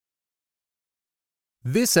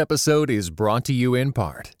This episode is brought to you in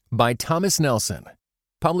part by Thomas Nelson,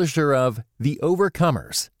 publisher of The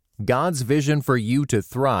Overcomers, God's Vision for You to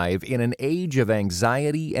Thrive in an Age of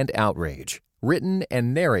Anxiety and Outrage, written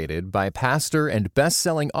and narrated by pastor and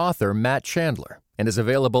best-selling author Matt Chandler, and is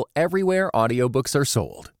available everywhere audiobooks are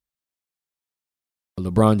sold.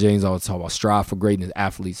 LeBron James always talk about strive for greatness.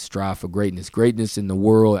 Athletes strive for greatness. Greatness in the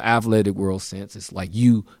world, athletic world sense, it's like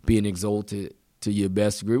you being exalted to your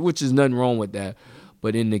best degree, which is nothing wrong with that.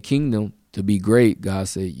 But in the kingdom, to be great, God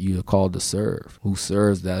said you are called to serve. Who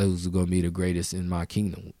serves, that who's going to be the greatest in my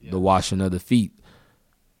kingdom. Yeah. The washing of the feet.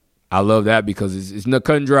 I love that because it's not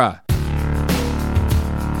cut and dry.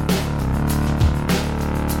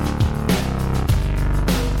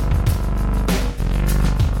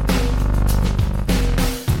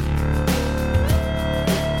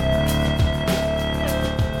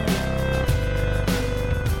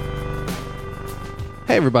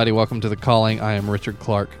 Hey everybody, welcome to The Calling. I am Richard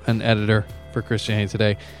Clark, an editor for Christianity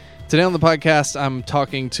Today. Today on the podcast, I'm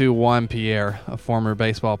talking to Juan Pierre, a former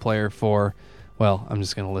baseball player for, well, I'm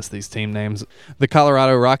just going to list these team names: the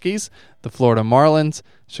Colorado Rockies, the Florida Marlins,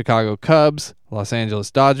 Chicago Cubs, Los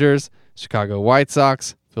Angeles Dodgers, Chicago White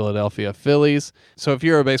Sox, Philadelphia Phillies. So if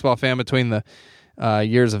you're a baseball fan between the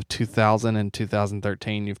years of 2000 and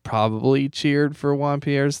 2013, you've probably cheered for Juan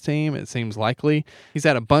Pierre's team. It seems likely. He's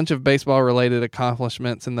had a bunch of baseball-related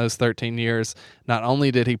accomplishments in those 13 years. Not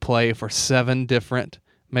only did he play for 7 different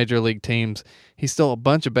major league teams, he stole a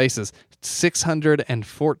bunch of bases.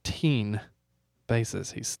 614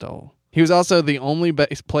 bases he stole. He was also the only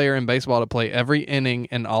base player in baseball to play every inning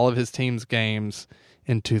in all of his team's games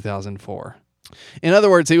in 2004. In other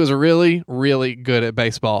words, he was really, really good at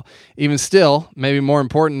baseball. Even still, maybe more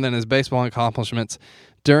important than his baseball accomplishments,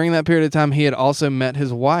 during that period of time, he had also met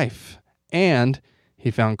his wife, and he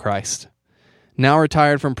found Christ. Now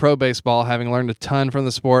retired from pro baseball, having learned a ton from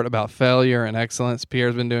the sport about failure and excellence,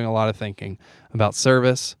 Pierre's been doing a lot of thinking about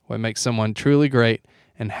service, what makes someone truly great,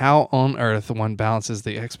 and how on earth one balances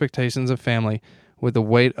the expectations of family with the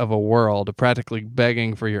weight of a world practically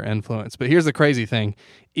begging for your influence. But here's the crazy thing.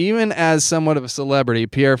 Even as somewhat of a celebrity,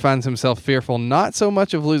 Pierre finds himself fearful not so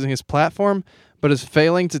much of losing his platform, but is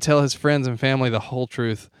failing to tell his friends and family the whole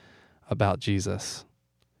truth about Jesus.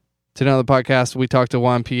 Today on the podcast, we talked to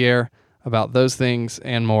Juan Pierre about those things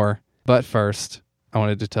and more. But first, I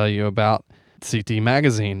wanted to tell you about CT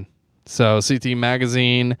Magazine. So CT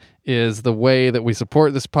Magazine is the way that we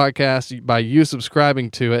support this podcast by you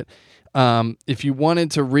subscribing to it. If you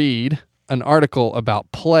wanted to read an article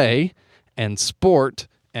about play and sport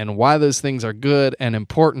and why those things are good and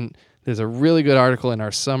important, there's a really good article in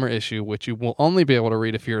our summer issue, which you will only be able to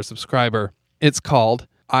read if you're a subscriber. It's called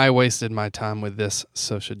 "I Wasted My Time with This,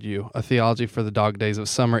 So Should You," a theology for the dog days of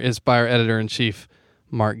summer. It's by our editor-in-chief,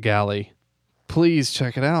 Mark Galley. Please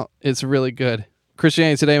check it out. It's really good.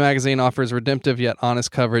 Christianity Today magazine offers redemptive yet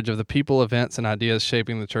honest coverage of the people, events, and ideas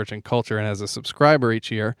shaping the church and culture. And as a subscriber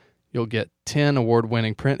each year, you'll get 10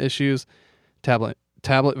 award-winning print issues, tablet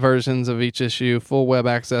versions of each issue, full web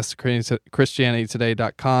access to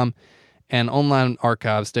ChristianityToday.com, and online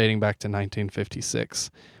archives dating back to 1956.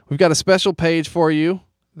 We've got a special page for you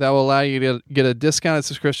that will allow you to get a discounted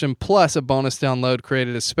subscription plus a bonus download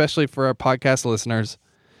created especially for our podcast listeners.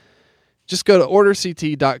 Just go to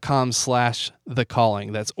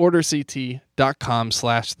orderct.com/thecalling. That's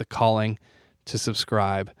orderct.com/thecalling to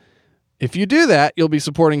subscribe. If you do that, you'll be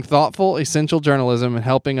supporting thoughtful, essential journalism and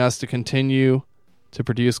helping us to continue to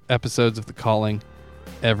produce episodes of The Calling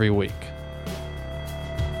every week.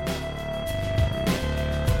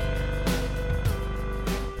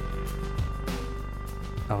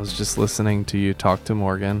 I was just listening to you talk to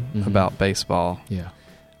Morgan about baseball. Yeah.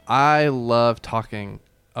 I love talking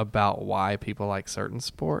about why people like certain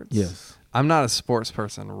sports. Yes. I'm not a sports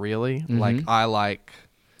person, really. Mm-hmm. Like, I like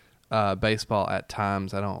baseball at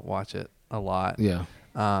times. I don't watch it a lot. Yeah.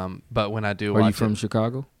 But when I do watch it... Are you from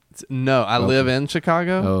Chicago? No, I live in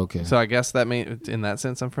Chicago. Oh, okay. So I guess that means, in that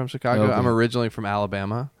sense, I'm from Chicago. Okay. I'm originally from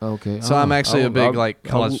Alabama. Okay. So I'm actually a big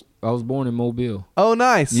college... I was born in Mobile. Oh,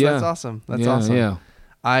 nice. Yeah. That's awesome. That's awesome.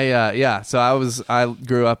 Yeah. So I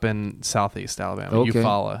grew up in Southeast Alabama. Okay.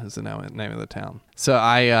 Eufaula is the name of the town. So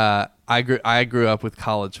I grew up with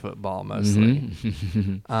college football mostly.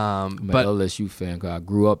 Mm-hmm. I'm an LSU fan because I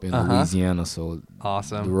grew up in Louisiana, so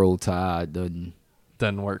awesome. The Roll Tide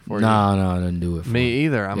doesn't work for you. No, it doesn't do it for me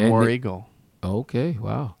either. I'm War Eagle. Okay,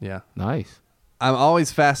 wow. Yeah. Nice. I'm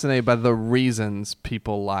always fascinated by the reasons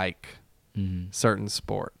people like certain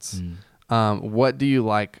sports. What do you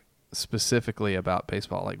like specifically about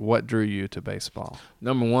baseball? Like, what drew you to baseball?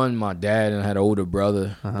 Number one, my dad, and I had an older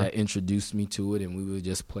brother that introduced me to it, and we would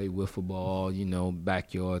just play wiffle ball,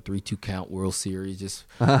 backyard, 3-2 count, World Series, just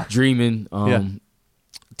dreaming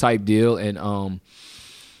type deal. And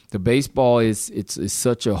the baseball it's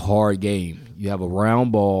such a hard game. You have a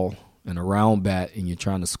round ball and a round bat, and you're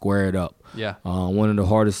trying to square it up. Yeah. One of the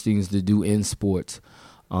hardest things to do in sports.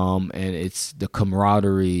 And it's the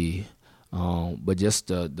camaraderie, but just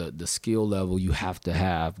the skill level you have to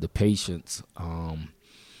have, the patience, and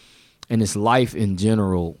it's life in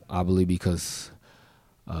general, I believe, because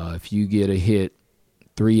if you get a hit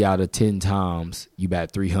 3 out of 10 times, you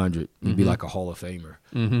bat 300, you'd be like a Hall of Famer.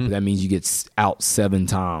 But that means you get out 7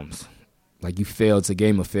 times. Like, you fail, it's a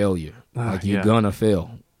game of failure. Like, you're gonna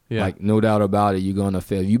fail. Yeah. Like, no doubt about it, you're gonna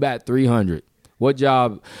fail. You bat 300. What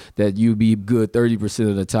job that you be good 30%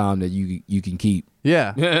 of the time that you can keep?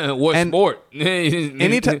 Yeah. What sport?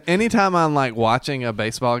 Anytime I'm like watching a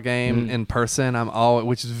baseball game in person,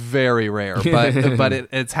 which is very rare, but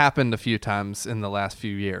it's happened a few times in the last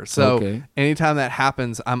few years. So anytime that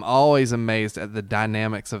happens, I'm always amazed at the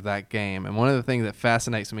dynamics of that game. And one of the things that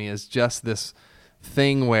fascinates me is just this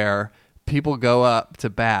thing where people go up to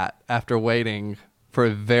bat after waiting for a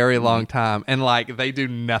very long time, and like they do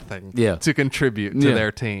nothing to contribute to their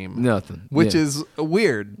team. Nothing. Which is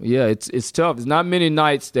weird. Yeah, it's tough. It's not many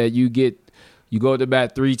nights that you go to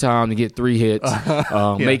bat 3 times and get 3 hits,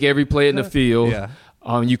 make every play in the field.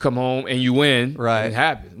 You come home and you win. Right. It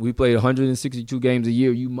happens. We played 162 games a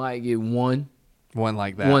year. You might get one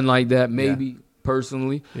like that. Maybe.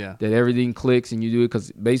 Personally, that everything clicks and you do it,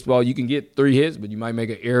 because baseball, you can get 3 hits, but you might make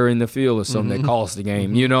an error in the field or something that costs the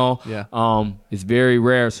game, It's very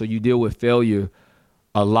rare, so you deal with failure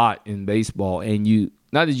a lot in baseball, and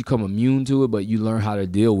not that you come immune to it, but you learn how to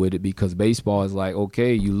deal with it, because baseball is like,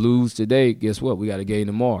 okay, you lose today, guess what? We got a game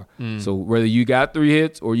tomorrow. So whether you got 3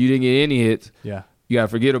 hits or you didn't get any hits, you got to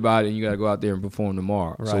forget about it, and you got to go out there and perform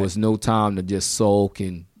tomorrow. Right. So it's no time to just sulk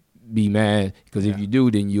and be mad, because if you do,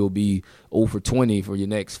 then you'll be 0 for 20 for your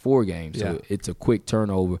next 4 games. So it's a quick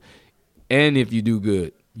turnover. And if you do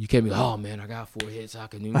good, you can't be like, oh man, I got 4 hits, I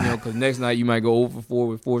can do, because next night you might go 0 for 4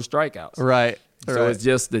 with 4 strikeouts. Right. So it's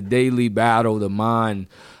just the daily battle, the mind.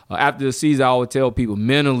 After the season, I would tell people,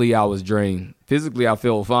 mentally I was drained. Physically I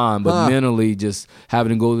felt fine, but mentally just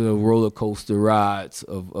having to go to the roller coaster rides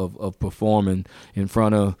of performing in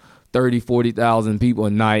front of 30, 40,000 people a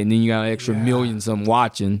night, and then you got an extra million some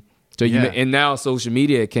watching. So and now social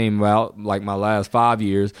media came about, like my last 5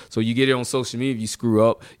 years. So you get it on social media. If you screw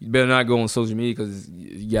up, you better not go on social media, because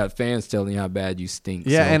you got fans telling you how bad you stink.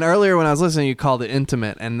 Yeah, and earlier when I was listening, you called it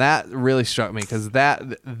intimate, and that really struck me, because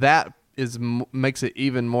that makes it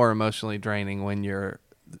even more emotionally draining when you're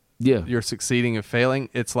succeeding and failing.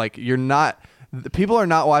 It's like people are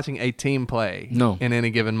not watching a team play in any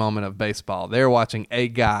given moment of baseball. They're watching a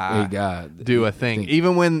guy do a thing.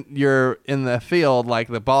 Even when you're in the field, like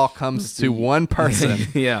the ball comes to one person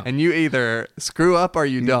and you either screw up or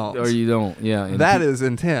you don't. And that is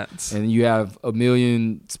intense. And you have a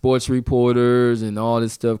million sports reporters and all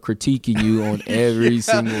this stuff critiquing you on every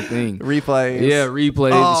single thing. Replays. Yeah,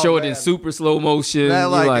 replays. Show it in super slow motion.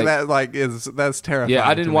 That's terrifying. Yeah,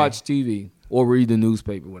 I didn't watch TV or read the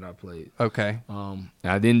newspaper when I played. Okay.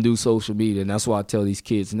 I didn't do social media, and that's why I tell these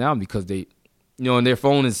kids now, because they, and their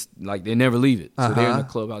phone is like, they never leave it. So they're in the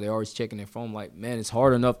clubhouse, they're always checking their phone. Like, man, it's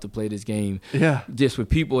hard enough to play this game. Yeah. Just with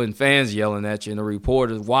people and fans yelling at you and the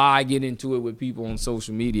reporters. Why get into it with people on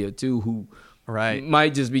social media too, who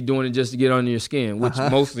might just be doing it just to get under your skin, which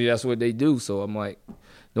mostly that's what they do. So I'm like,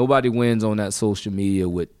 nobody wins on that social media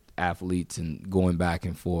with athletes and going back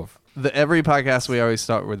and forth. Every podcast we always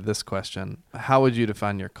start with this question: how would you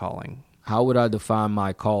define your calling? How would I define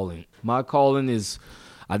my calling? My calling is,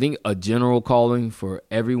 I think, a general calling for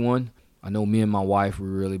everyone. I know me and my wife, we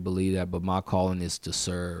really believe that, but my calling is to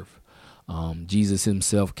serve. Jesus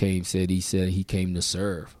himself said he came to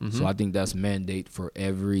serve. So I think that's mandate for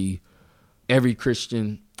every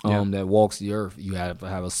Christian that walks the earth. You have to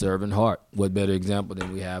have a servant heart. What better example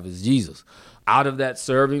than we have is Jesus? Out of that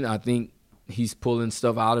serving, I think he's pulling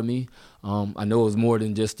stuff out of me. I know it's more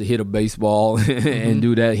than just to hit a baseball and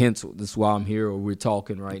do that. Hence, that's why I'm here, or we're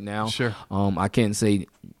talking right now. Sure. I can't say.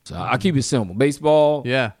 So I keep it simple. Baseball.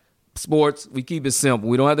 Yeah. Sports. We keep it simple.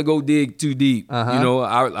 We don't have to go dig too deep.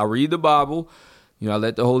 I read the Bible. I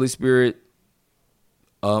let the Holy Spirit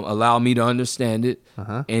allow me to understand it,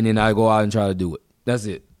 and then I go out and try to do it. That's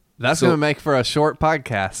it. That's going to make for a short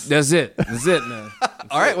podcast. That's it, man.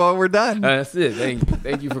 All right, well, we're done. That's it.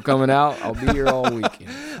 Thank you for coming out. I'll be here all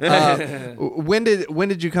weekend. When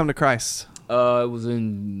did you come to Christ? It was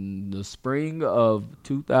in the spring of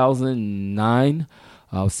 2009.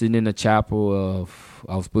 I was sitting in the chapel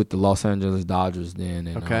I was with the Los Angeles Dodgers then,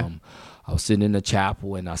 and I was sitting in the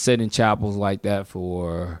chapel, and I sat in chapels like that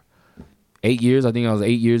for 8 years. I think I was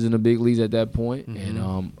 8 years in the big leagues at that point,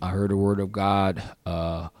 and I heard the word of God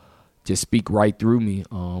just speak right through me.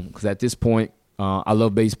 Because at this point, I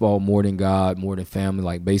love baseball more than God, more than family.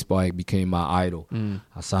 Like baseball became my idol.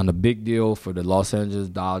 I signed a big deal for the Los Angeles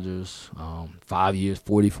Dodgers, 5 years,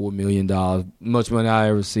 $44 million, much money I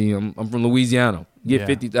ever seen. I'm from Louisiana. Get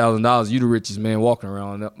 $50,000, you the richest man walking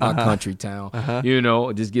around my country town. You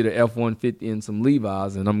know, just get an F-150 and some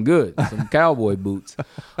Levi's, and I'm good. Some cowboy boots.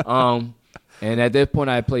 And at that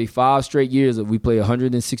point, I played 5 straight years. We played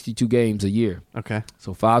 162 games a year. Okay.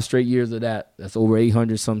 So 5 straight years of that. That's over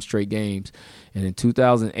 800-some straight games. And in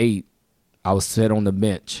 2008, I was set on the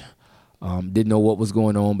bench. Didn't know what was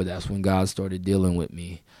going on, but that's when God started dealing with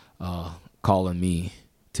me, calling me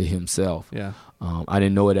to himself. Yeah. I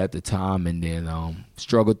didn't know it at the time, and then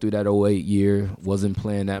struggled through that 08 year. Wasn't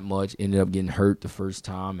playing that much. Ended up getting hurt the first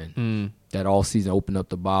time, and that all season opened up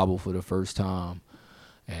the Bible for the first time.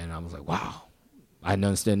 And I was like, wow. I didn't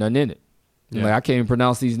understand nothing in it. Yeah. Like, I can't even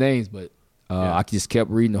pronounce these names, but I just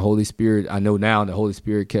kept reading the Holy Spirit. I know now the Holy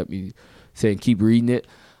Spirit kept me saying, keep reading it.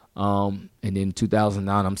 And then in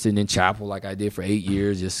 2009, I'm sitting in chapel like I did for 8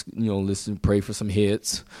 years, just, listen, pray for some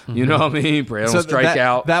hits. You know what I mean? Pray, don't strike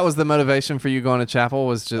out. That was the motivation for you going to chapel,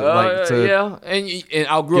 was just yeah. And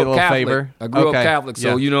I grew up Catholic. Favor. I grew up Catholic,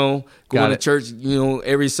 so, going to church,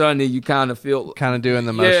 every Sunday, you kind of feel. Kind of doing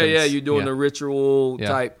the motions. Yeah, you're doing the ritual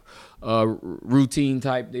type. Routine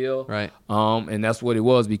type deal, right? And that's what it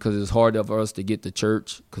was, because it's hard for us to get to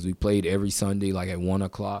church because we played every Sunday like at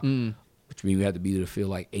 1:00, which means we had to be there to feel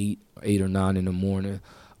like 8 or 9 in the morning.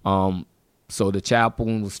 So the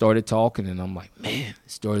chapel started talking, and I'm like, man, it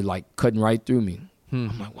started like cutting right through me.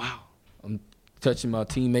 I'm like, wow. I'm touching my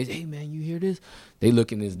teammates. Hey, man, you hear this? They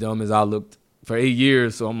looking as dumb as I looked for 8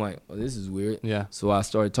 years, so I'm like, oh, this is weird. Yeah. So I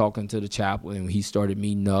started talking to the chaplain, and he started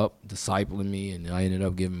meeting up, discipling me, and I ended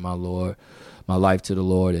up giving my life to the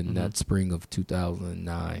Lord in that spring of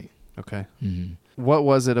 2009. Okay. What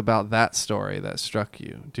was it about that story that struck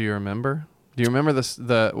you? Do you remember? Do you remember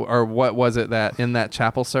or what was it that in that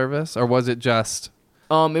chapel service, or was it just?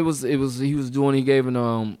 He gave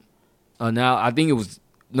now I think it was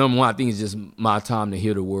number one. I think it's just my time to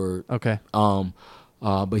hear the word. Okay.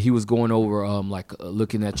 But he was going over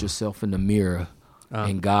looking at yourself in the mirror,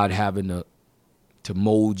 and God having to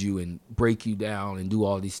mold you and break you down and do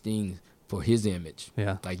all these things for his image.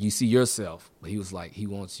 Yeah. Like, you see yourself, but he was like, he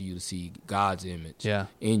wants you to see God's image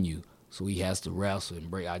in you. So he has to wrestle and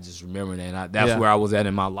break. I just remember that. And that's where I was at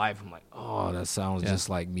in my life. I'm like, oh, that sounds just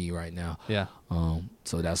like me right now. Yeah.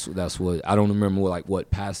 So that's what, I don't remember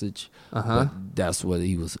what passage, but that's what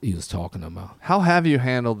he was talking about. How have you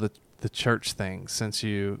handled the church thing, since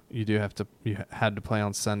you had to play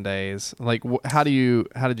on Sundays? Like, how did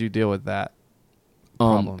you deal with that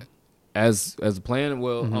problem? As a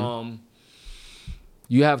plan,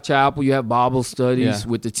 you have chapel, you have Bible studies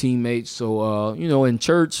with the teammates. So in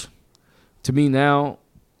church, to me now,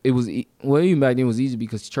 it was even back then it was easy,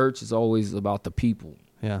 because church is always about the people.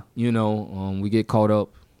 Yeah. We get caught up,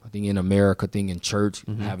 I think, in America, thinking church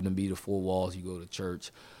having to be the 4 walls. You go to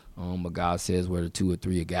church. But God says where the 2 or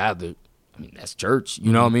 3 are gathered, I mean, that's church.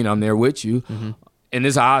 You know what I mean? I'm there with you. And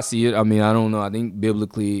this is how I see it. I mean, I don't know. I think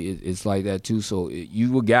biblically it's like that too. So you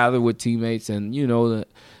will gather with teammates, and and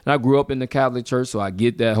I grew up in the Catholic Church, so I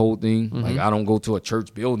get that whole thing. Like, I don't go to a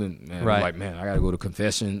church building, man. Right. I'm like, man, I got to go to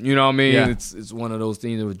confession. You know what I mean? Yeah. It's one of those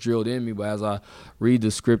things that was drilled in me. But as I read the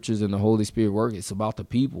scriptures and the Holy Spirit work, it's about the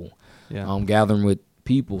people. Yeah. Gathering with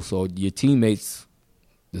people. So your teammates,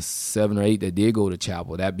 the 7 or 8 that did go to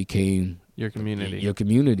chapel, that became your community. Yeah.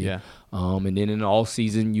 And then in the off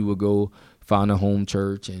season, you would go find a home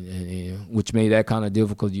church, and which made that kind of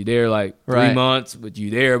difficult. You're there like 3 months, but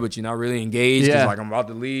you're there, but you're not really engaged. Yeah. Like, I'm about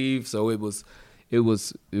to leave. So it was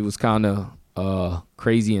kind of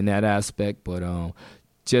crazy in that aspect. But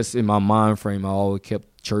just in my mind frame, I always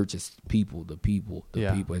kept church as the people,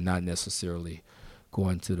 and not necessarily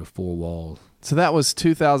going to the 4 walls. So that was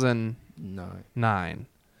 2009.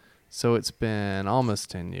 So it's been almost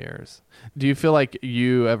 10 years. Do you feel like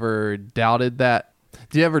you ever doubted that?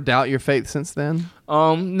 Do you ever doubt your faith since then?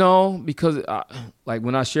 No, because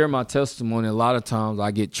when I share my testimony, a lot of times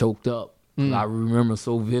I get choked up. I remember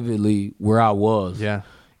so vividly where I was and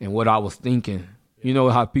what I was thinking. You know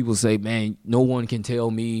how people say, man, no one can tell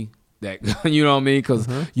me that, you know what I mean? Because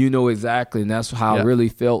you know exactly, and that's how I really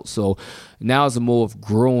felt. So now it's more of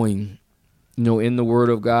growing, in the Word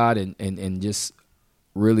of God and just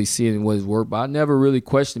really seeing what his work, but I never really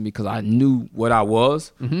questioned because I knew what I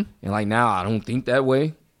was. Mm-hmm. And like now I don't think that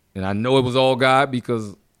way. And I know it was all God,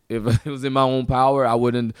 because if it was in my own power, I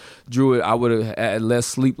wouldn't drew it. I would have had less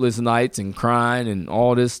sleepless nights and crying and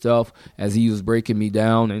all this stuff as he was breaking me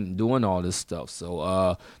down and doing all this stuff.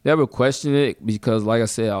 So never questioned it, because like I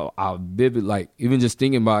said, I vivid, like even just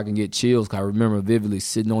thinking about it, I can get chills. 'Cause I remember vividly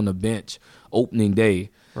sitting on the bench opening day.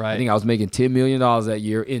 Right. I think I was making $10 million that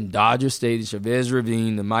year in Dodger Stadium, Chavez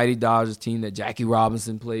Ravine, the mighty Dodgers team that Jackie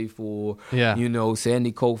Robinson played for. Yeah. You know,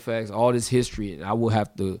 Sandy Koufax, all this history. And I would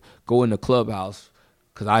have to go in the clubhouse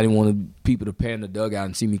because I didn't want people to pan the dugout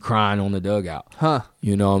and see me crying on the dugout. Huh.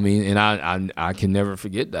 You know what I mean? And I can never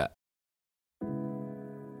forget that.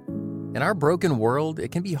 In our broken world,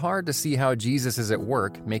 it can be hard to see how Jesus is at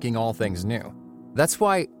work making all things new. That's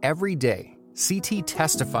why every day, CT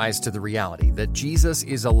testifies to the reality that Jesus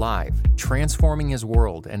is alive, transforming his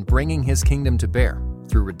world and bringing his kingdom to bear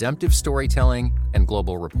through redemptive storytelling and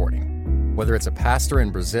global reporting. Whether it's a pastor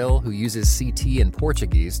in Brazil who uses CT in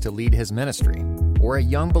Portuguese to lead his ministry, or a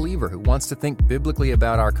young believer who wants to think biblically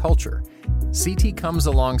about our culture, CT comes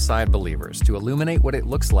alongside believers to illuminate what it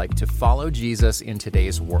looks like to follow Jesus in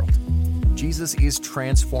today's world. Jesus is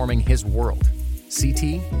transforming his world.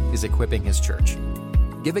 CT is equipping his church.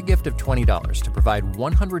 Give a gift of $20 to provide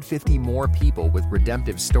 150 more people with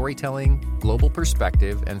redemptive storytelling, global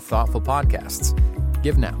perspective, and thoughtful podcasts.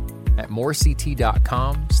 Give now at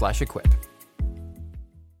moreCT.com/equip.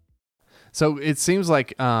 So it seems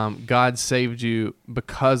like God saved you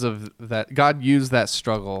because of that. God used that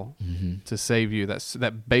struggle to save you.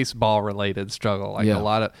 That baseball related struggle, like a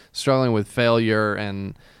lot of struggling with failure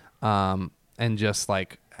and just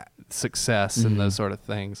like success and those sort of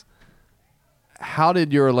things. How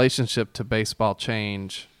did your relationship to baseball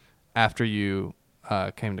change after you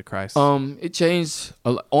came to Christ? It changed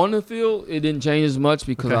on the field. It didn't change as much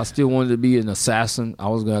because I still wanted to be an assassin. I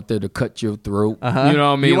was going out there to cut your throat. You know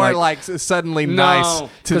what I mean? You weren't like suddenly nice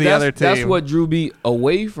to the other team. That's what drew me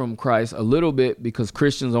away from Christ a little bit, because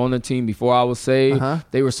Christians on the team before I was saved,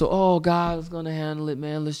 they were so, oh, God's going to handle it,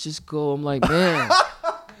 man. Let's just go. I'm like, man.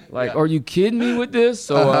 Like, are you kidding me with this?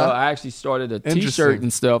 So I actually started a T-shirt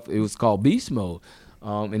and stuff. It was called Beast Mode.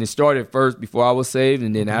 And it started first before I was saved.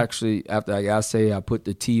 And then actually, after I got saved, I put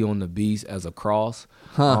the T on the beast as a cross.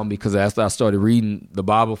 Because after I started reading the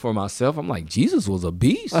Bible for myself, I'm like, Jesus was a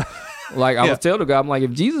beast. Like, I would tell the guy, I'm like,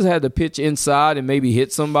 if Jesus had to pitch inside and maybe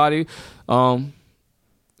hit somebody,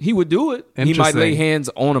 he would do it. He might lay hands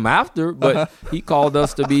on him after, but he called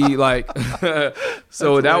us to be like,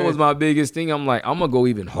 so that was my biggest thing. I'm like, I'm going to go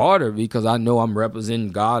even harder because I know I'm representing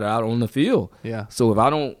God out on the field. Yeah. So if I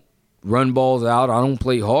don't run balls out, I don't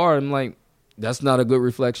play hard, I'm like, that's not a good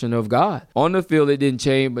reflection of God. On the field, it didn't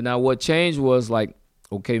change, but now what changed was like,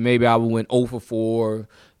 okay, maybe I went 0 for 4,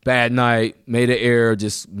 bad night, made an error,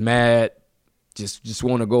 just mad, just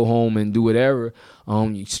want to go home and do whatever.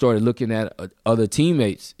 You started looking at other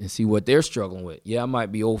teammates and see what they're struggling with. Yeah, I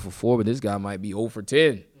might be 0 for 4, but this guy might be 0 for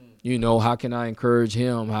 10. You know, how can I encourage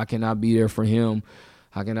him? How can I be there for him?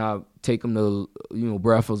 How can I take him to,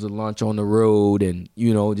 breakfast or lunch on the road and,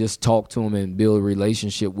 just talk to him and build a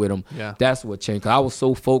relationship with him? Yeah. That's what changed. 'Cause I was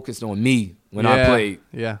so focused on me when I played.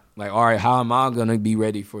 Yeah. Like, all right, how am I going to be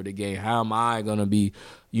ready for the game? How am I going to be,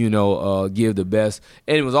 give the best?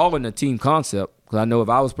 And it was all in the team concept, because I know if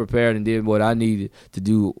I was prepared and did what I needed to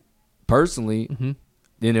do personally,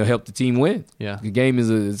 then it'll help the team win. Yeah. The game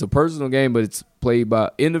is a personal game, but it's played by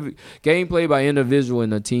individual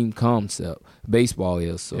and a team concept. Baseball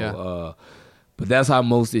is. So, but that's how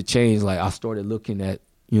most it changed. Like, I started looking at,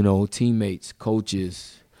 teammates,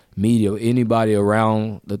 coaches, media, anybody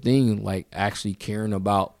around the thing, like actually caring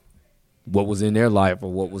about what was in their life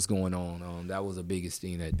or what was going on. That was the biggest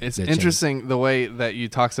thing that it's that interesting changed. The way that you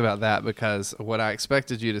talked about that, because what I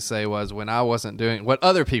expected you to say was when I wasn't doing what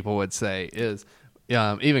other people would say is,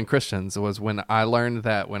 even Christians, was when I learned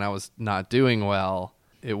that when I was not doing well,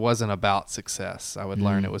 it wasn't about success. I would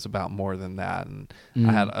learn it was about more than that, and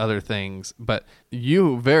I had other things. But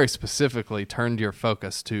you very specifically turned your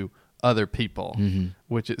focus to other people,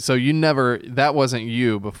 so you never, that wasn't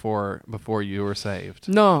you before you were saved.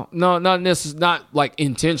 No, not necessarily, not like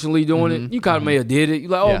intentionally doing it. You kind of may have did it.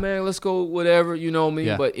 You're like, oh man, let's go, whatever, you know what I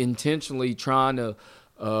mean? But intentionally trying to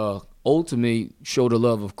ultimately show the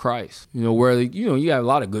love of Christ. Where you have a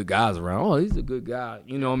lot of good guys around. Oh, he's a good guy.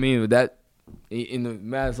 You know what I mean? But that, in the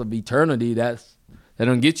matters of eternity, that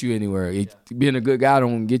don't get you anywhere. Being a good guy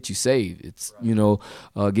don't get you saved. It's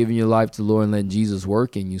giving your life to the Lord and letting Jesus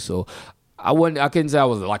work in you. So I couldn't say I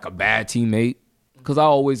was like a bad teammate, because I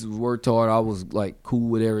always worked hard. I was like cool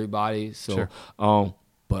with everybody. So,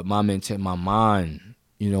 but my mind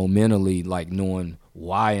mentally, like knowing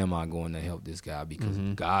why am I going to help this guy? Because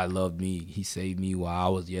God loved me. He saved me while I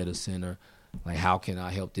was yet a sinner. Like, how can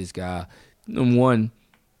I help this guy? Number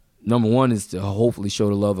one is to hopefully show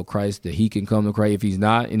the love of Christ, that he can come to Christ if he's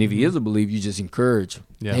not. And if he is a believer, you just encourage.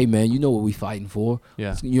 Yeah. Hey, man, you know what we fighting for.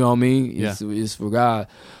 Yeah. You know what I mean? It's for God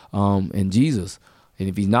and Jesus. And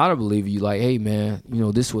if he's not a believer, you like, hey, man,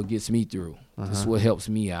 this is what gets me through. This is what helps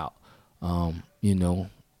me out. And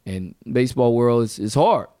baseball world is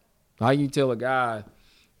hard. How you tell a guy,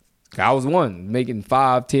 I was one, making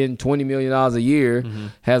 $5, $10, $20 million a year,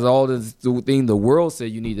 has all this thing the world said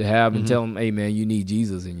you need to have, and tell him, hey, man, you need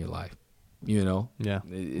Jesus in your life. Yeah,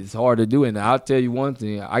 it's hard to do. And I'll tell you one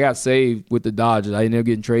thing. I got saved with the Dodgers. I ended up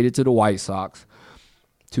getting traded to the White Sox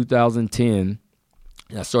 2010.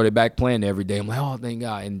 And I started back playing every day. I'm like, oh, thank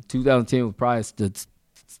God. And 2010 was probably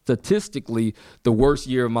statistically the worst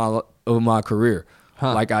year of my career.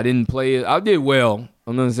 Like, I didn't play it. I did well.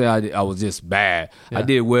 I'm not going to say I was just bad. Yeah. I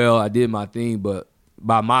did well. I did my thing. But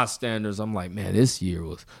by my standards, I'm like, man, this year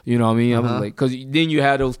was, you know what I mean? I was like, because then you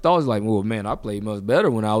had those thoughts like, well, man, I played much better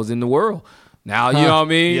when I was in the world. Now, you know what I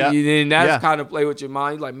mean? Yeah. Then that's kind of play with your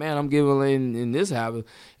mind. You're like, man, I'm giving in and this happened.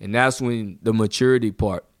 And that's when the maturity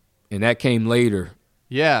part, and that came later.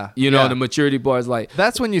 Yeah. The maturity part is like,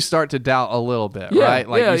 that's when you start to doubt a little bit, right?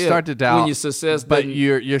 Like you start to doubt when your success, but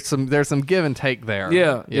there's some give and take there.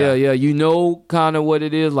 Yeah. You know kind of what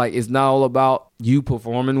it is. Like, it's not all about you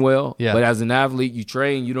performing well. Yeah. But as an athlete, you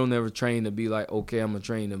train. You don't ever train to be like, okay, I'm gonna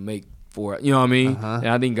train to make for it. You know what I mean? And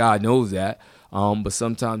I think God knows that. But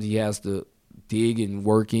sometimes He has to dig and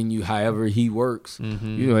work in you, however He works.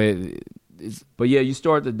 But yeah, you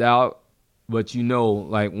start to doubt. But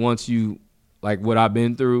like once you. Like what I've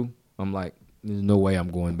been through, I'm like, there's no way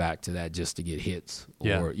I'm going back to that just to get hits.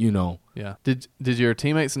 Or, Yeah. Did your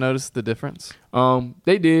teammates notice the difference?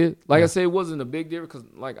 They did. Like I said, it wasn't a big difference because,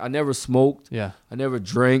 like, I never smoked. Yeah. I never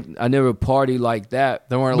drank. I never partied like that.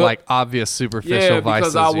 There weren't, like, obvious superficial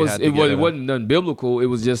vices. Because it wasn't nothing biblical. It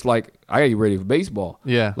was just like, I got to get ready for baseball.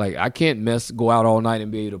 Yeah. Like, I can't go out all night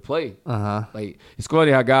and be able to play. Like, it's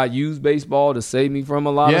funny how God used baseball to save me from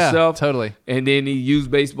a lot of stuff. Yeah, totally. And then He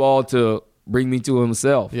used baseball to bring me to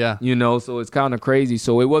Himself. Yeah. So it's kind of crazy.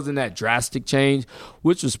 So it wasn't that drastic change,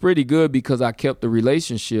 which was pretty good because I kept the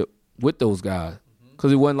relationship with those guys.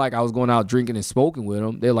 Because it wasn't like I was going out drinking and smoking with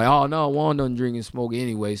them. They're like, oh, no, Juan doesn't drink and smoke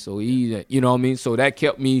anyway. So you know what I mean? So that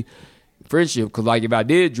kept me friendship. Because, like, if I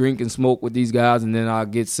did drink and smoke with these guys and then I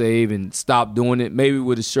get saved and stop doing it, maybe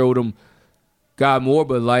would have showed them God more,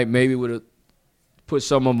 but, like, maybe would have put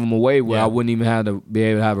some of them away where I wouldn't even have to be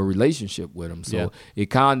able to have a relationship with them. So it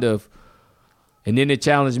kind of... And then it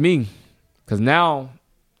challenged me because now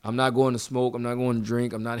I'm not going to smoke. I'm not going to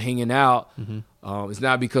drink. I'm not hanging out. It's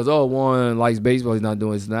not because, Juan likes baseball. He's not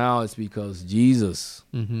doing it. Now it's because Jesus.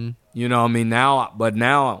 You know what I mean?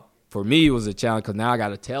 Now, for me, it was a challenge because now I got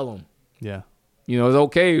to tell him. Yeah. It's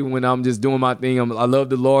okay when I'm just doing my thing. I love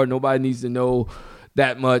the Lord. Nobody needs to know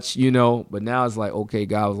that much, But now it's like, okay,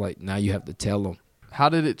 God was like, now you have to tell him. How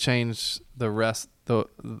did it change the rest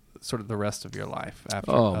of your life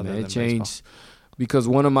after? Oh, man, it changed. Because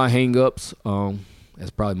one of my hang-ups,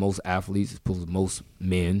 as probably most athletes, as most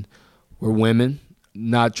men, were women,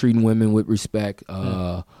 not treating women with respect,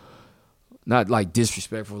 not like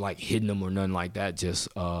disrespectful, like hitting them or nothing like that, just,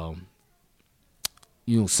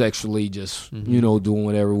 sexually, just, doing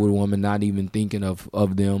whatever with a woman, not even thinking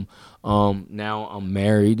of them. Now I'm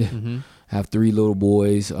married, have 3 little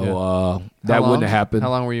boys, so that wouldn't have happened.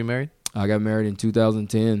 How long were you married? I got married in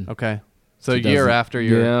 2010. Okay. So a year after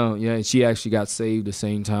your... Yeah. And she actually got saved the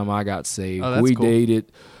same time I got saved. Oh, that's cool.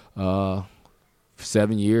 Dated for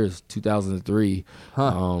 7 years, 2003.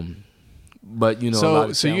 Huh. But,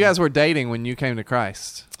 So you guys were dating when you came to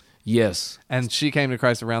Christ? Yes. And she came to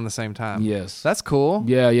Christ around the same time? Yes. That's cool.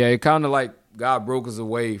 Yeah. It kind of like God broke us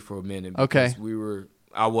away for a minute. Okay.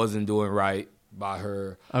 I wasn't doing right by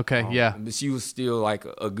her. Okay, yeah. But she was still like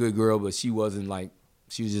a good girl, but she wasn't like...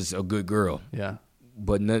 She was just a good girl. Yeah.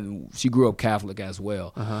 But she grew up Catholic as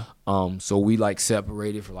well. So we like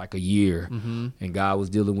separated for like a year. And God was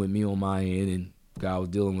dealing with me on my end and God was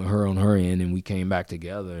dealing with her on her end. And we came back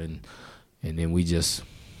together and then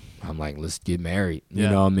I'm like, let's get married. You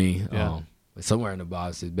know what I mean? Yeah. Somewhere in the Bible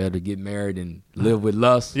it says better get married and live with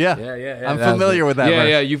lust. Yeah. I'm familiar with that.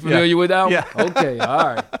 Yeah. You familiar with that one? Yeah. Okay.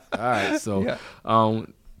 All right. So,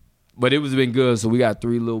 but it was been good. So we got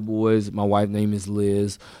 3 little boys. My wife's name is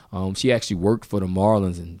Liz. She actually worked for the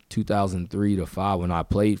Marlins in 2003 to 2005 when I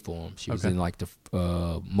played for them. She was in like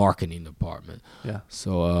the marketing department. Yeah.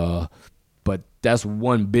 So But that's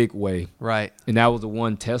one big way. Right. And that was the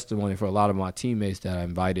one testimony for a lot of my teammates that I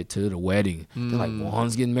invited to the wedding. They're like,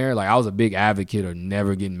 Juan's getting married? Like, I was a big advocate of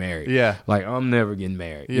never getting married. Yeah. Like, I'm never getting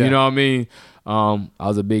married. Yeah. You know what I mean? I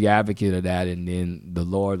was a big advocate of that. And then the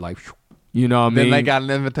Lord, like, you know what I mean? Then they got an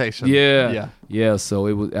invitation. Yeah. Yeah.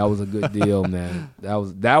 So that was a good deal, man.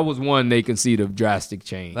 That was one they can see the drastic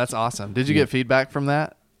change. That's awesome. Did you get feedback from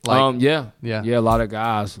that? Like, Yeah. Yeah. A lot of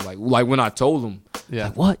guys like when I told them, Yeah.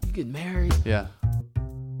 like, what? You getting married? Yeah.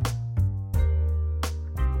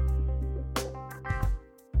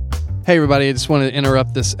 Hey, everybody. I just wanted to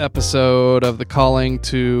interrupt this episode of The Calling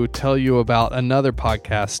to tell you about another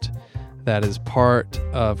podcast that is part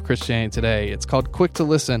of Christianity Today. It's called Quick to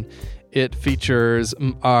Listen. It features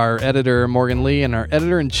our editor, Morgan Lee, and our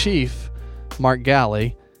editor-in-chief, Mark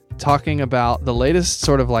Galley, talking about the latest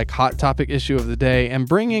sort of like hot topic issue of the day and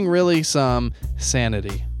bringing really some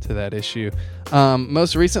sanity to that issue.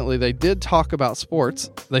 Most recently, they did talk about sports.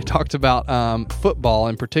 They talked about football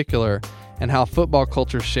in particular and how football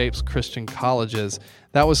culture shapes Christian colleges.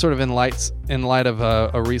 That was sort of in light of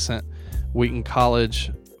a recent Wheaton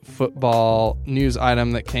College football news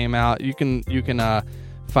item that came out. You can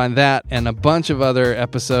find that and a bunch of other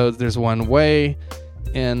episodes. There's one way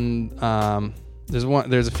in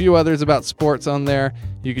there's a few others about sports on there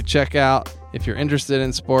you could check out if you're interested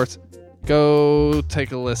in sports. Go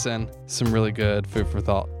take a listen. Some really good food for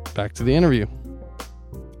thought. Back to the interview.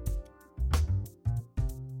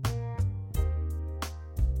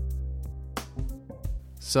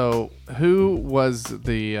 So, who was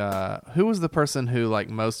the person who like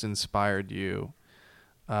most inspired you,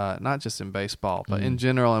 not just in baseball, but in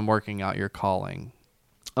general in working out your calling?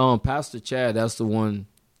 Pastor Chad, that's the one.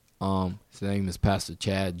 His name is Pastor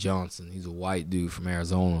Chad Johnson. He's a white dude from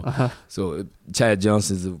Arizona. Uh-huh. So Chad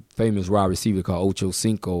Johnson is a famous wide receiver called Ocho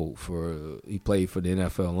Cinco. He played for the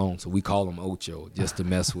NFL alone, so we call him Ocho just to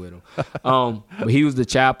mess with him. But he was the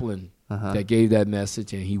chaplain that gave that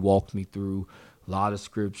message, and he walked me through a lot of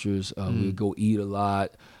scriptures. We'd go eat a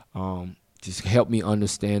lot. Just helped me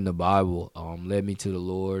understand the Bible. Led me to the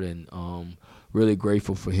Lord, and really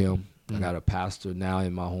grateful for him. I got a pastor now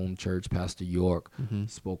in my home church, Pastor York.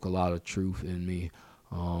 Spoke a lot of truth in me,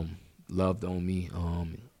 loved on me,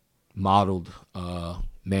 modeled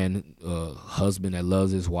husband that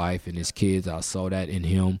loves his wife and his kids. I saw that in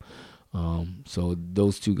him. So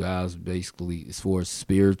those two guys basically, as far as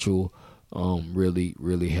spiritual, really,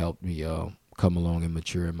 really helped me come along and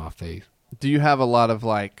mature in my faith. Do you have a lot of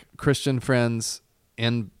like Christian friends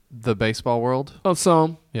in the baseball world?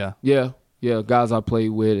 Some. Yeah. Yeah, guys I played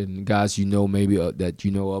with and guys maybe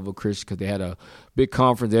that of a Christian, because they had a big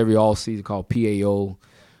conference every all season called PAO.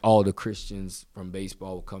 All the Christians from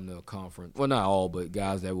baseball would come to a conference. Well, not all, but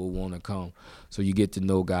guys that would want to come. So you get to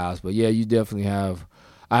know guys. But yeah, you definitely have.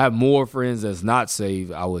 I have more friends that's not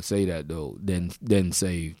saved, I would say that though, than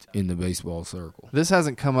saved in the baseball circle. This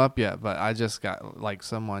hasn't come up yet, but I just got like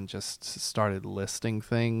someone just started listing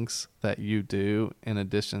things that you do in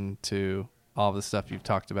addition to all the stuff you've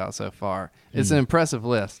talked about so far. It's an impressive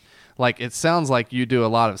list. Like, it sounds like you do a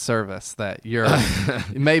lot of service that you're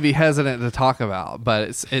maybe hesitant to talk about,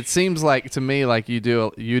 but it seems like to me like you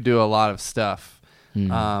do a lot of stuff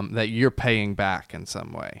that you're paying back in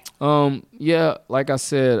some way. Yeah, like I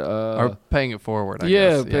said, or paying it forward. I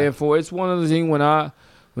guess. guess. Paying forward. It's one of the things when I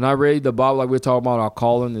read the Bible, like we're talking about, our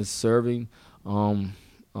calling is serving.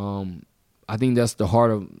 I think that's the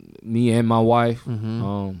heart of me and my wife.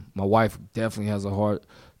 My wife definitely has a heart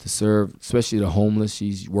to serve, especially the homeless.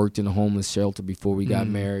 She's worked in a homeless shelter before we got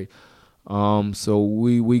married. So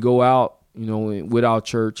we go out, with our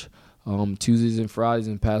church Tuesdays and Fridays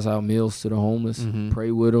and pass out meals to the homeless,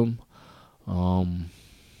 pray with them,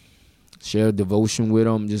 share devotion with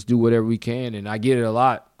them, just do whatever we can. And I get it a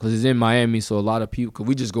lot because it's in Miami, so a lot of people, because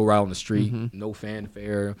we just go right on the street, no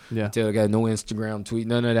fanfare. Yeah. Tell the guy no Instagram tweet,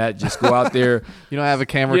 none of that. Just go out there. You don't have a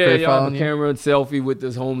camera crew following have a you? camera and selfie with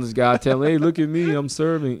this homeless guy, tell him, hey, look at me, I'm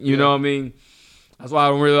serving. You know what I mean? That's why I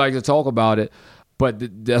don't really like to talk about it.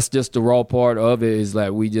 But that's just the raw part of it, is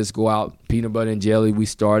like we just go out, peanut butter and jelly, we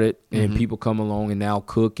started, and people come along and now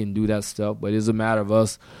cook and do that stuff. But it's a matter of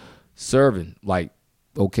us serving. Like,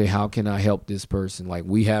 okay, how can I help this person? Like,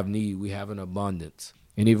 we have need, we have an abundance.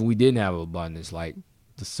 And even we didn't have abundance, like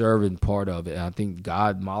the serving part of it, I think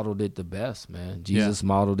God modeled it the best, man. Jesus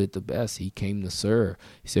modeled it the best. He came to serve.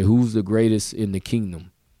 He said, who's the greatest in the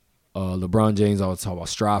kingdom? LeBron James always talk about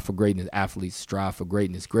strive for greatness. Athletes strive for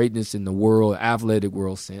greatness. Greatness in the world, athletic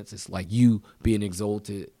world sense, it's like you being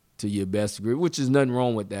exalted to your best degree, which is nothing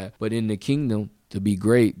wrong with that. But in the kingdom, to be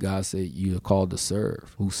great, God said you're called to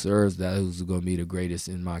serve. Who serves that? Who's going to be the greatest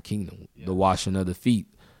in my kingdom? Yeah. The washing of the feet.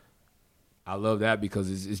 I love that because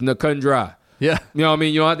it's not cut and dry. Yeah. You know what I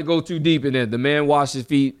mean? You don't have to go too deep in there. The man washed his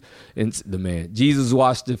feet, and Jesus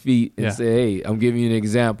washed the feet and said, hey, I'm giving you an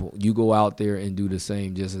example. You go out there and do the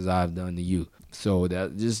same just as I've done to you. So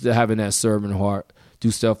that just having that servant heart,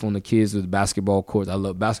 do stuff on the kids with the basketball courts. I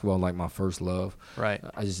love basketball like my first love. Right.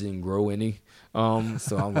 I just didn't grow any.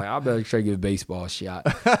 So I'm like, I better try to give baseball a shot.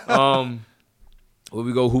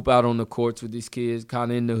 We go hoop out on the courts with these kids,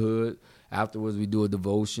 kind of in the hood. Afterwards, we do a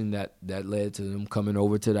devotion that led to them coming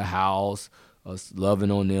over to the house, us loving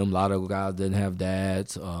on them. A lot of guys didn't have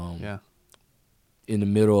dads. In the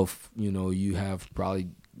middle of, you have probably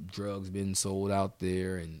drugs being sold out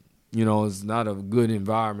there, and, it's not a good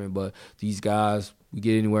environment, but these guys, we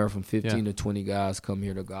get anywhere from 15 to 20 guys come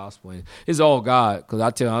here to gospel. And it's all God, because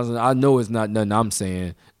I know it's not nothing I'm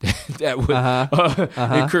saying that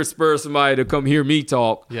would spur somebody to come hear me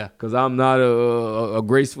talk. Yeah. Because I'm not a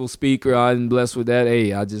graceful speaker. I'm blessed with that.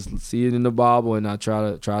 Hey, I just see it in the Bible, and I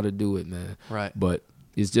try to do it, man. Right. But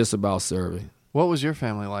it's just about serving. What was your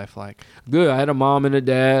family life like? Good. I had a mom and a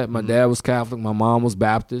dad. My dad was Catholic. My mom was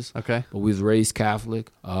Baptist. Okay. But we was raised Catholic.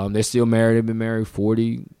 They're still married. They've been married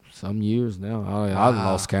 40 some years now. I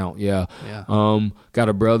lost count. Yeah. Got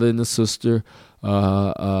a brother and a sister.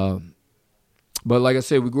 But like I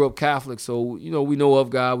said, we grew up Catholic, so we know of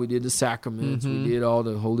God. We did the sacraments. We did all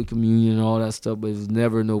the Holy Communion and all that stuff, but it was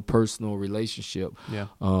never no personal relationship. Yeah.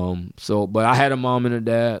 But I had a mom and a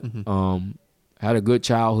dad. Had a good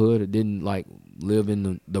childhood. I didn't live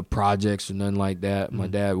in the projects or nothing like that. My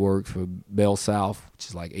dad worked for Bell South, which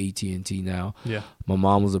is like AT&T now. Yeah. My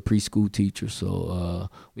mom was a preschool teacher, so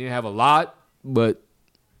we didn't have a lot, but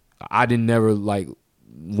I didn't never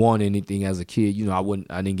want anything as a kid. I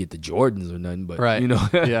didn't get the Jordans or nothing, but right.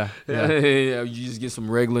 Yeah. You just get some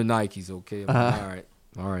regular Nikes, okay? I'm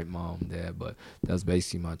all right, mom, dad, but that's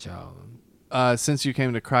basically my childhood. Since you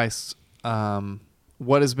came to Christ,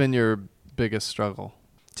 what has been your biggest struggle?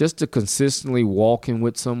 Just to consistently walking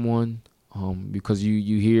with someone, because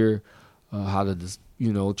you hear how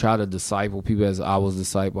to try to disciple people as I was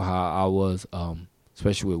discipled, how I was,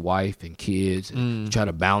 especially with wife and kids, and you try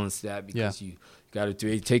to balance that because you got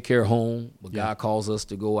to take care of home, but God calls us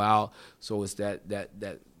to go out, so it's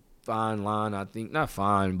that fine line. I think not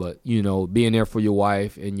fine, but being there for your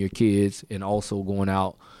wife and your kids, and also going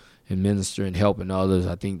out and minister and helping others.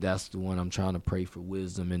 I think that's the one I'm trying to pray for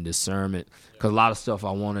wisdom and discernment, because a lot of stuff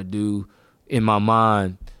I want to do in my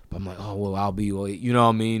mind, but I'm like, oh, well, I'll be, you know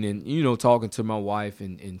what I mean? And, talking to my wife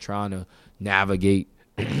and trying to navigate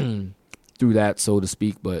through that, so to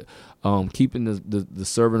speak, but keeping the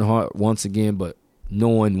servant heart once again, but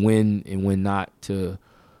knowing when and when not to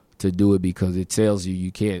do it, because it tells you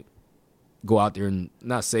can't go out there and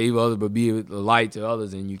not save others, but be a light to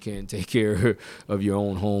others, and you can't take care of your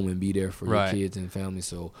own home and be there for your kids and family.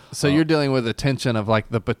 So you're dealing with the tension of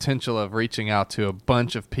the potential of reaching out to a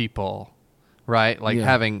bunch of people, right?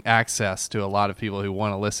 Having access to a lot of people who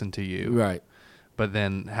want to listen to you, right? But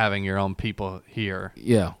then having your own people here,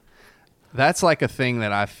 that's a thing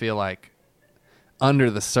that I feel like under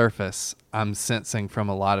the surface I'm sensing from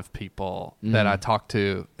a lot of people that I talk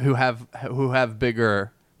to who have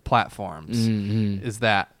bigger platforms, is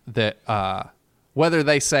that whether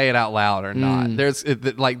they say it out loud or not,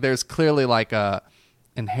 there's clearly a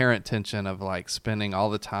inherent tension of spending all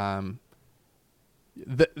the time.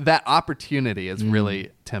 That opportunity is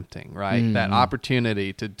really tempting, right? That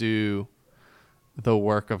opportunity to do the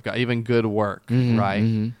work of God, even good work,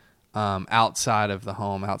 right? Outside of the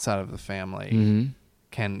home, outside of the family,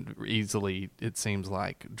 can easily, it seems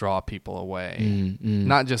draw people away.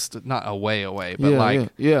 Not away, but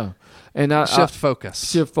and shift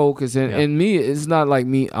focus. And me, it's not like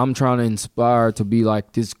me, I'm trying to inspire to be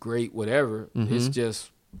like this great whatever. It's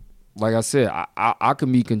just, like I said, I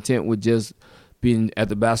can be content with just being at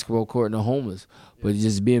the basketball court and the homeless, but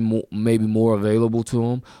just being maybe more available to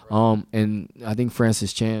them. And I think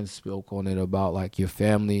Francis Chan spoke on it about your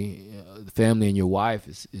family, the family and your wife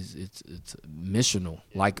it's missional.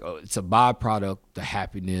 It's a byproduct, the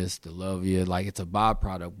happiness, the love, it's a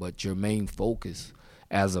byproduct, but your main focus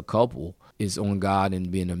as a couple is on God and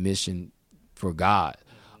being a mission for God.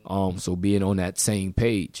 So being on that same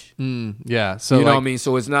page. So you know what I mean?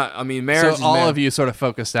 So it's not, marriage so all of you sort of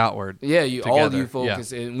focused outward. Yeah, all of you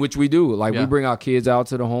focus, and which we do. We bring our kids out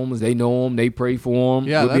to the homeless. They know them. They pray for them.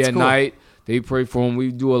 Yeah, we'll be at cool. night. They pray for them.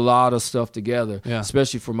 We do a lot of stuff together,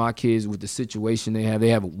 especially for my kids with the situation they have. They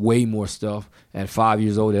have way more stuff at 5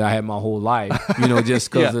 years old than I had my whole life,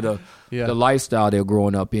 just because of the lifestyle they're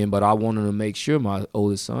growing up in. But I wanted to make sure my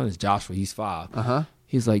oldest son is Joshua. He's 5.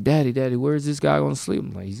 He's like, Daddy, where is this guy going to sleep?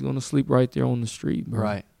 I'm like, he's going to sleep right there on the street, bro.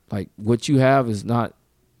 Right. What you have is not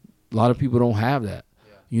A lot of people don't have that.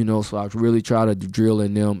 So I really try to drill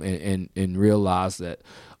in them and realize that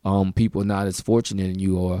people are not as fortunate as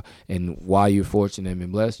you are, and while you're fortunate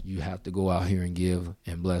and blessed, you have to go out here and give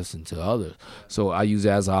and bless into others. So I use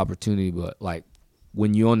that as an opportunity, but like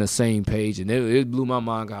when you're on the same page, and it blew my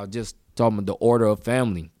mind. I was just talking about the order of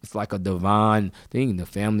family. It's like a divine thing. The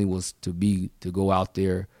family was to go out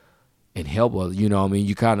there and help others.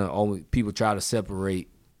 You kind of always, people try to separate,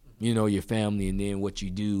 your family and then what you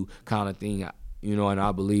do kind of thing. And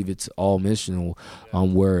I believe it's all missional,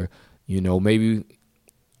 where, maybe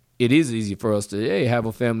it is easy for us to, have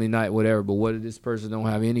a family night, whatever, but what if this person don't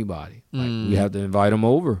have anybody? Like, we have to invite them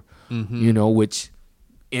over, which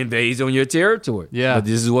invades on your territory. Yeah. But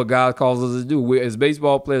this is what God calls us to do. We, as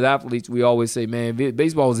baseball players, athletes, we always say, man,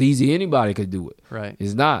 baseball is easy. Anybody could do it. Right.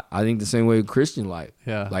 It's not. I think the same way with Christian life.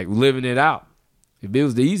 Yeah. Like living it out. If it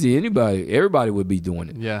was easy, everybody would be doing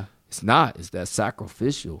it. Yeah. It's not. It's that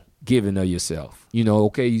sacrificial giving of yourself.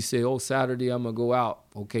 Okay, you say, Saturday I'm going to go out.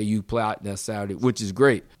 Okay, you play out that Saturday, which is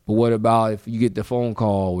great. But what about if you get the phone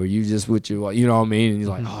call where you just with your, you know what I mean? And you're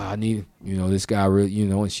like, I need, this guy really,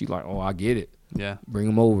 and she's like, I get it. Yeah. Bring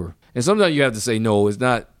him over. And sometimes you have to say no. It's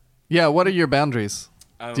not. Yeah, what are your boundaries?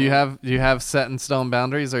 Do you have set in stone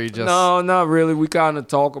boundaries, or are you just? No, not really. We kind of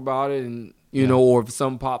talk about it, and or if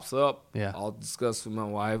something pops up, I'll discuss with my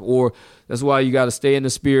wife. Or that's why you got to stay in the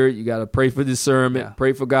spirit. You got to pray for discernment,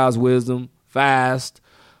 pray for God's wisdom, fast,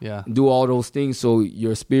 do all those things so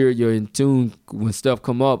your spirit, you're in tune. When stuff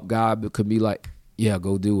come up, God could be like,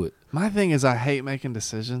 go do it. My thing is I hate making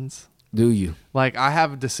decisions. Do you? Like, I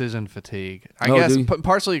have decision fatigue. I guess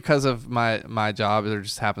partially because of my job, there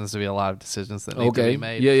just happens to be a lot of decisions that need to be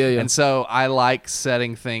made. Yeah. And so I like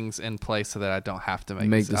setting things in place so that I don't have to make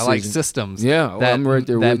decisions. I like systems I'm right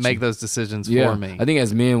there that with make you. those decisions for me. I think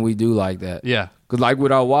as men, we do like that. Yeah. Because like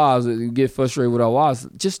with our wives, we get frustrated with our wives.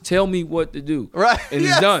 Just tell me what to do. Right. And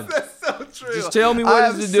it's done. That's so true. Just tell me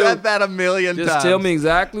what to do. I've said that a million times. Just tell me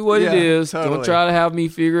exactly what it is. Totally. Don't try to have me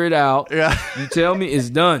figure it out. Yeah. You tell me it's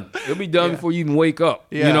done. It'll be done before you even wake up.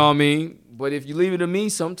 Yeah. You know what I mean? But if you leave it to me,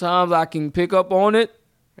 sometimes I can pick up on it.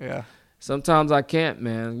 Yeah. Sometimes I can't,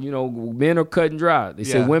 man. Men are cut and dry. They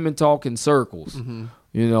say women talk in circles. Mm-hmm.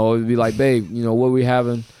 It'd be like, babe, what are we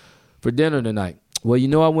having for dinner tonight? Well,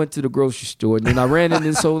 I went to the grocery store and then I ran in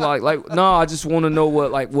and so no, I just want to know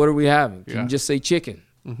what are we having? Can you just say chicken?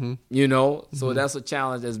 Mm-hmm. So that's a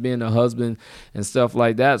challenge as being a husband and stuff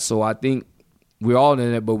like that. So I think we're all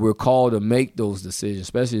in it, but we're called to make those decisions,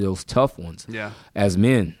 especially those tough ones. Yeah. As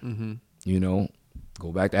men,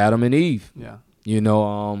 go back to Adam and Eve. Yeah.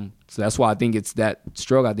 So that's why I think it's that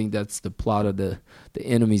struggle. I think that's the plot of the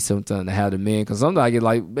enemy sometimes to have the man. Because sometimes I get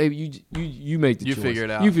like, baby, you make the choice. You figure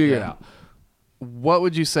it out. You figure it out. What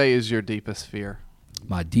would you say is your deepest fear?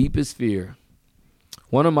 My deepest fear.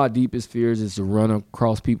 One of my deepest fears is to run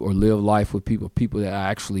across people or live life with people that I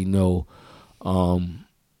actually know.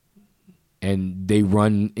 And they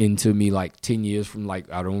run into me like 10 years from I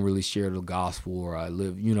don't really share the gospel or I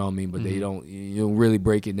live, but they don't, really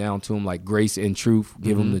break it down to them like grace and truth,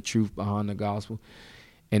 give them the truth behind the gospel.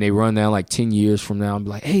 And they run down like 10 years from now and be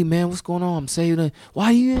like, hey, man, what's going on? I'm saving. Why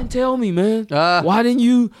you didn't tell me, man? Why didn't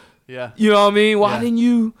you? Yeah. You know what I mean? Why didn't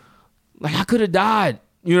you? Like, I could have died.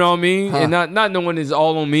 You know what I mean? Huh. And not knowing it's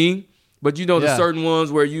all on me, but the certain ones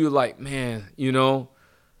where you like, man,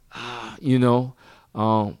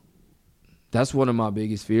 that's one of my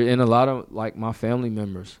biggest fears. And a lot of like my family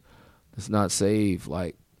members that's not saved,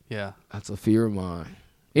 that's a fear of mine.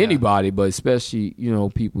 Yeah. Anybody, but especially,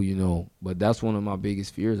 people, but that's one of my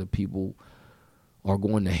biggest fears that people are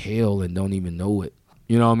going to hell and don't even know it.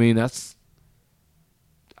 You know what I mean? It's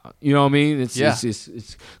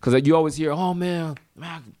because you always hear, oh man,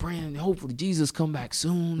 I'm praying, hopefully Jesus come back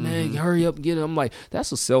soon, man, hurry up and get it. I'm like,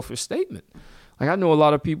 that's a selfish statement. Like I know a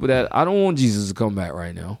lot of people that I don't want Jesus to come back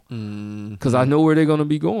right now because I know where they're gonna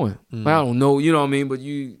be going. I don't know, you know what I mean? But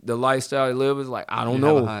the lifestyle they live is like I don't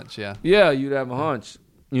know. Have a hunch, you'd have a hunch,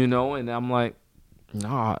 And I'm like,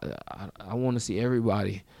 nah, I want to see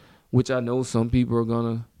everybody, which I know some people are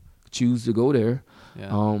gonna choose to go there.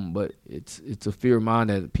 Yeah. But it's a fear of mine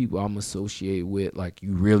that people I'm associated with, like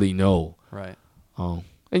you really know. Right.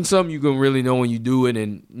 And some you can really know when you do it,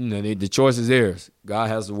 and the choice is theirs. God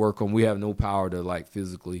has to work on. We have no power to like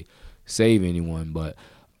physically save anyone. But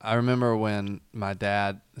I remember when my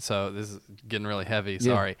dad. So this is getting really heavy.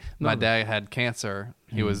 Sorry, my dad had cancer.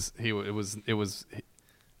 It was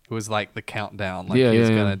like the countdown. Like he was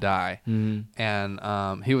gonna die,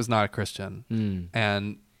 and he was not a Christian,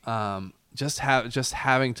 and just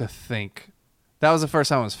having to think. That was the first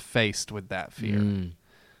time I was faced with that fear.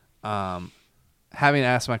 Having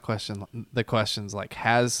asked the questions like,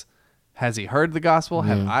 has Has he heard the gospel?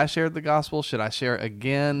 Have I shared the gospel? Should I share it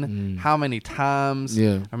again? How many times?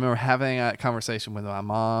 Yeah. I remember having a conversation with my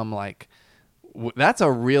mom. Like, that's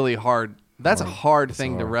a really hard. That's a hard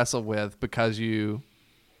thing to wrestle with, because you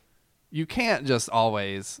can't just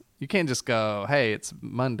always. You can't just go, hey, it's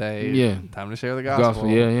Monday. Yeah. Time to share the gospel.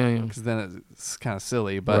 Yeah. Because then it's kind of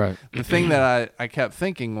silly. But the thing that I kept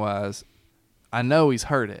thinking was, I know he's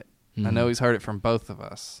heard it. I know he's heard it from both of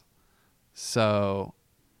us. So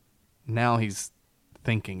now he's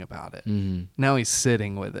thinking about it. Now he's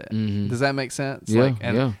sitting with it. Does that make sense?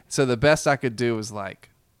 Yeah, So the best I could do was like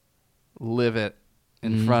live it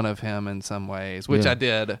in front of him in some ways, which I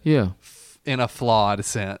did. Yeah. In a flawed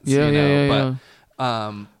sense. Yeah.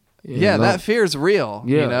 That fear is real.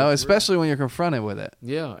 Especially when you're confronted with it.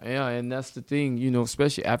 Yeah, and that's the thing,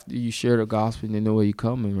 especially after you share the gospel and they know where you're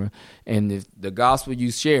coming, right? And if the gospel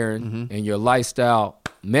you sharing and your lifestyle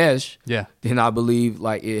mesh, then I believe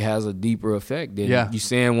like it has a deeper effect than you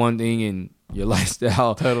saying one thing and your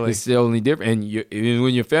lifestyle is totally different. And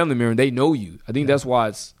when your family member, they know you. I think that's why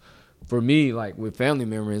it's, for me, like with family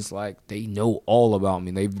members, like they know all about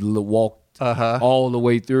me. They've walked all the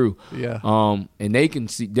way through. And they can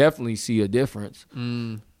definitely see a difference.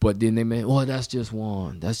 But then they may, well, that's just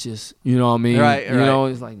Juan. That's just, you know what I mean? Right.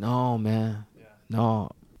 It's like, no, man.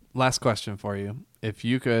 No. Last question for you. If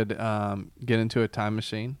you could get into a time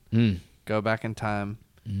machine, go back in time,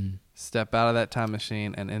 step out of that time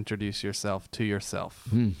machine and introduce yourself to yourself,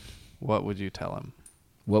 what would you tell him?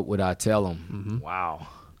 What would I tell him? Wow.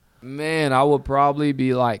 Man, I would probably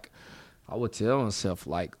be like, I would tell myself,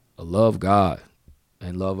 like, I love God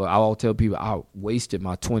and love. I will tell people I wasted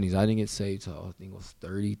my 20s. I didn't get saved till I think it was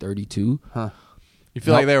 30, 32. You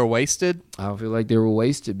feel like they were wasted? I feel like they were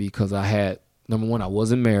wasted because I had, number one, I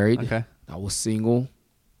wasn't married. Okay. I was single.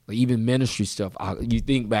 Like even ministry stuff, you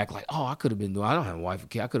think back like, oh, I could have been doing. I don't have a wife or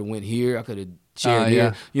kid. I could have went here. I could have shared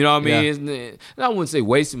here. You know what I mean? And I wouldn't say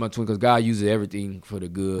wasting my 20s because God uses everything for the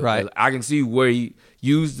good. Right. But I can see where He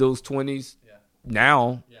used those 20s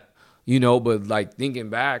now. But like thinking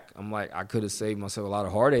back, I'm like, I could have saved myself a lot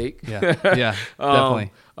of heartache.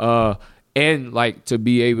 Definitely. And like to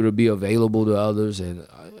be able to be available to others, and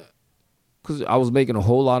because I was making a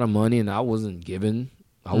whole lot of money and I wasn't giving.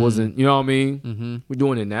 I wasn't, you know what I mean? We're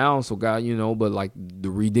doing it now, so God, but like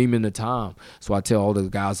the redeeming the time. So I tell all the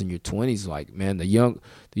guys in your 20s, like, man, the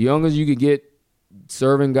youngest you could get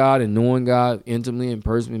serving God and knowing God intimately and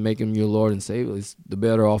personally, making Him your Lord and Savior, the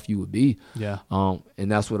better off you would be. And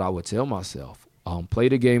that's what I would tell myself. Play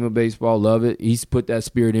the game of baseball, love it. He's put that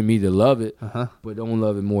spirit in me to love it, but don't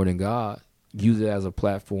love it more than God. Use it as a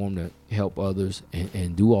platform to help others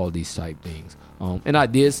and do all these type things. And I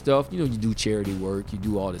did stuff, you do charity work, you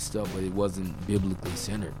do all this stuff, but it wasn't biblically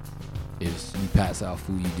centered. It's you pass out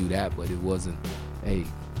food, you do that, but it wasn't, hey,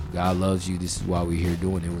 God loves you, this is why we're here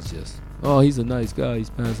doing it. It was just, oh, he's a nice guy, he's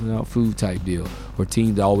passing out food type deal. Or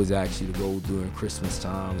teams always ask you to go during Christmas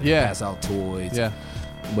time and pass out toys.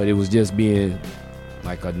 But it was just being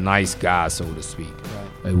like a nice guy, so to speak.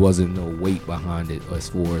 It wasn't no weight behind it as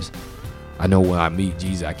far as, I know when I meet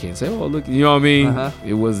Jesus, I can't say, oh, look, you know what I mean?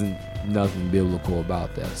 It wasn't nothing biblical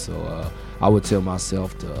about that. So I would tell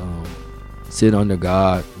myself to sit under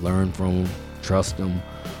God, learn from Him, trust Him.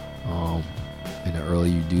 And the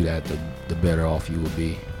earlier you do that, the better off you will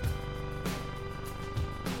be.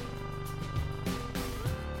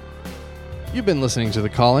 You've been listening to The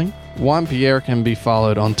Calling. Juan Pierre can be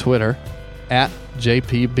followed on Twitter at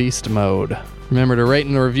JPBeastMode. Remember to rate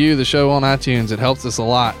and review the show on iTunes. It helps us a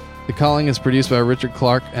lot. The Calling is produced by Richard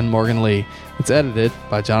Clark and Morgan Lee. It's edited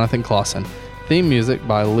by Jonathan Clausen. Theme music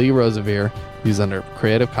by Lee Rosevere, used under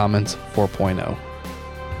Creative Commons 4.0.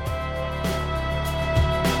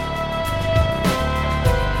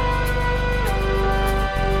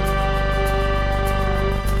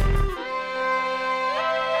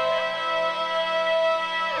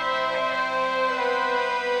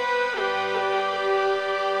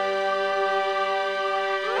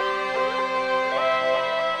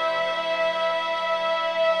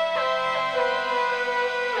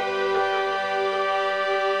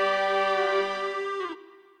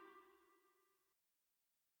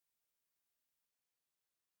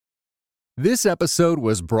 This episode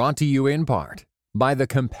was brought to you in part by the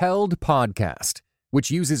Compelled Podcast, which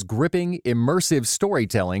uses gripping, immersive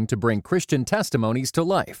storytelling to bring Christian testimonies to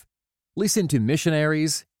life. Listen to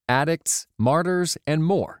missionaries, addicts, martyrs, and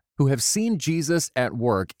more who have seen Jesus at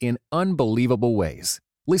work in unbelievable ways.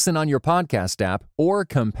 Listen on your podcast app or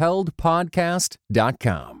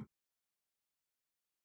compelledpodcast.com.